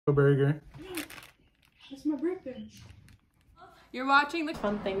burger. It's my birthday. You're watching the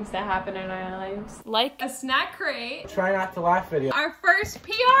fun things that happen in our lives, like a snack crate, Try not to laugh video. our first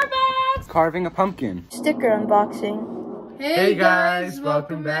PR bags, Carving a pumpkin. Sticker unboxing. Hey guys,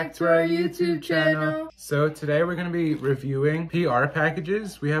 welcome back to our YouTube channel. So today we're going to be reviewing PR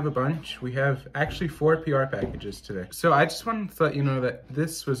packages. We have a bunch. We have actually 4 PR packages today. So I just wanted to let you know that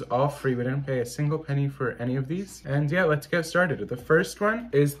this was all free. We didn't pay a single penny for any of these. And yeah, let's get started. The first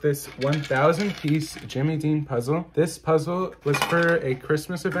one is this 1,000 piece Jimmy Dean puzzle. This puzzle was for a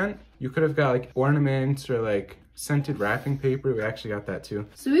Christmas event. You could have got like ornaments or like scented wrapping paper. We actually got that too.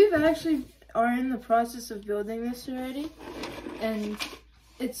 So we've actually are in the process of building this already, and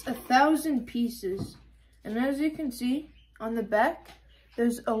it's 1,000 pieces. And as you can see on the back,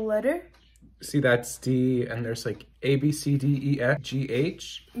 there's a letter. See, that's D, and there's like A, B, C, D, E, F, G,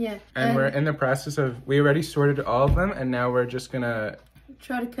 H. Yeah. And we're in the process of, we already sorted all of them, and now we're just gonna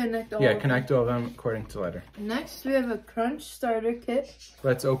try to connect all connect all of them according to letter. Next, we have a crunch starter kit.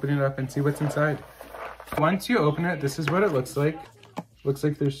 Let's open it up and see what's inside. Once you open it, this is what it looks like. Looks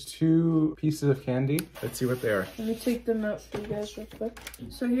like there's 2 pieces of candy. Let's see what they are. Let me take them out for you guys real quick.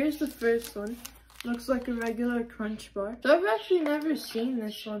 So here's the first one. Looks like a regular crunch bar. So I've actually never seen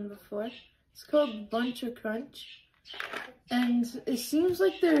this one before. It's called Bunch of Crunch. And it seems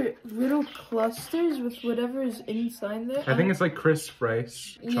like they're little clusters with whatever is inside there. I think it's like crisp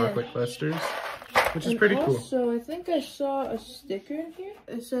rice chocolate clusters, which is pretty cool. Also, I think I saw a sticker in here.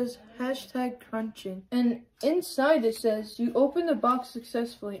 It says #crunching. And inside it says, you open the box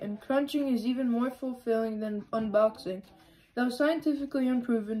successfully, and crunching is even more fulfilling than unboxing. Though scientifically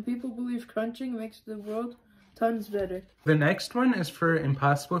unproven, people believe crunching makes the world tons better. The next one is for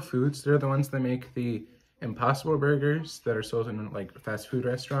Impossible Foods. They're the ones that make the Impossible burgers that are sold in like fast food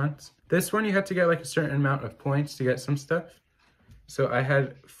restaurants. This one you have to get like a certain amount of points to get some stuff. So I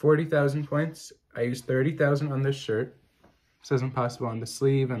had 40,000 points. I used 30,000 on this shirt. It says Impossible on the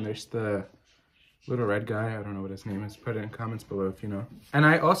sleeve, and there's the little red guy. I don't know what his name is. Put it in comments below if you know. And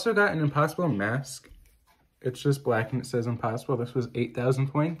I also got an Impossible mask. It's just black and it says Impossible. This was 8,000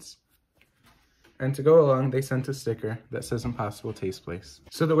 points. And to go along, they sent a sticker that says Impossible Taste Place.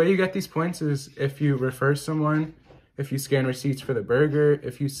 So the way you get these points is if you refer someone, if you scan receipts for the burger,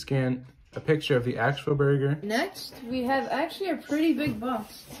 if you scan a picture of the actual burger. Next, we have actually a pretty big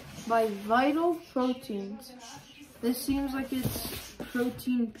box by Vital Proteins. This seems like it's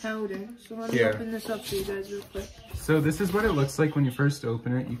protein powder. So let me open this up for you guys real quick. So this is what it looks like when you first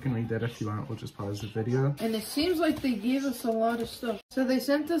open it. You can read that if you want. We'll just pause the video. And it seems like they gave us a lot of stuff. So they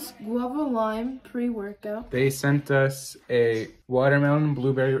sent us guava lime pre-workout. They sent us a watermelon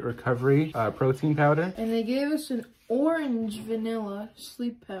blueberry recovery protein powder. And they gave us an orange vanilla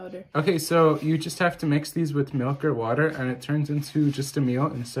sleep powder. Okay, so you just have to mix these with milk or water, and it turns into just a meal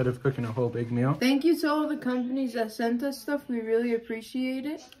instead of cooking a whole big meal. Thank you to all the companies that sent us stuff. We really appreciate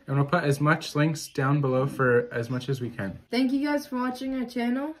it. And we'll put as much links down below for as much as we can. Thank you guys for watching our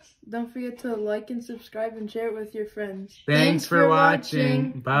channel. Don't forget to like and subscribe and share it with your friends. Thanks for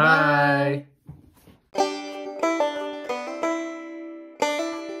watching. Bye.